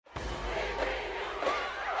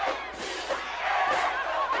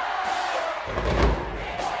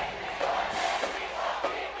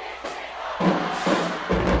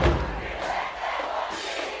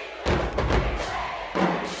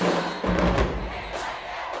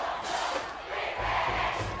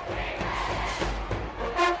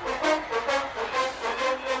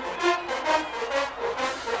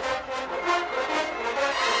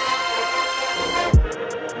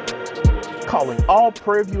all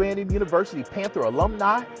Prairie View A&M University Panther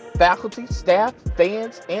alumni, faculty, staff,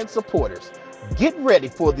 fans, and supporters. Get ready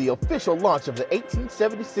for the official launch of the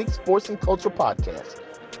 1876 Sports and Culture Podcast,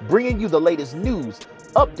 bringing you the latest news,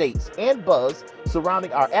 updates, and buzz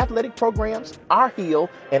surrounding our athletic programs, our heel,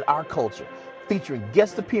 and our culture, featuring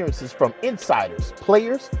guest appearances from insiders,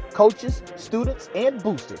 players, coaches, students, and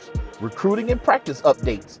boosters, recruiting and practice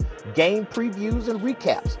updates, game previews and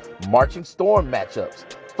recaps, marching storm matchups,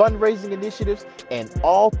 fundraising initiatives, and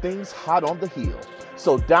all things hot on the heel.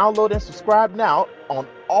 So download and subscribe now on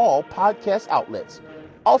all podcast outlets.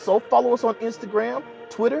 Also, follow us on Instagram,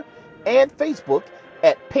 Twitter, and Facebook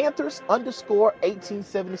at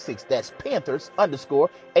Panthers_1876. That's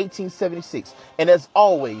Panthers_1876. And as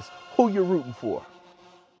always, who you're rooting for.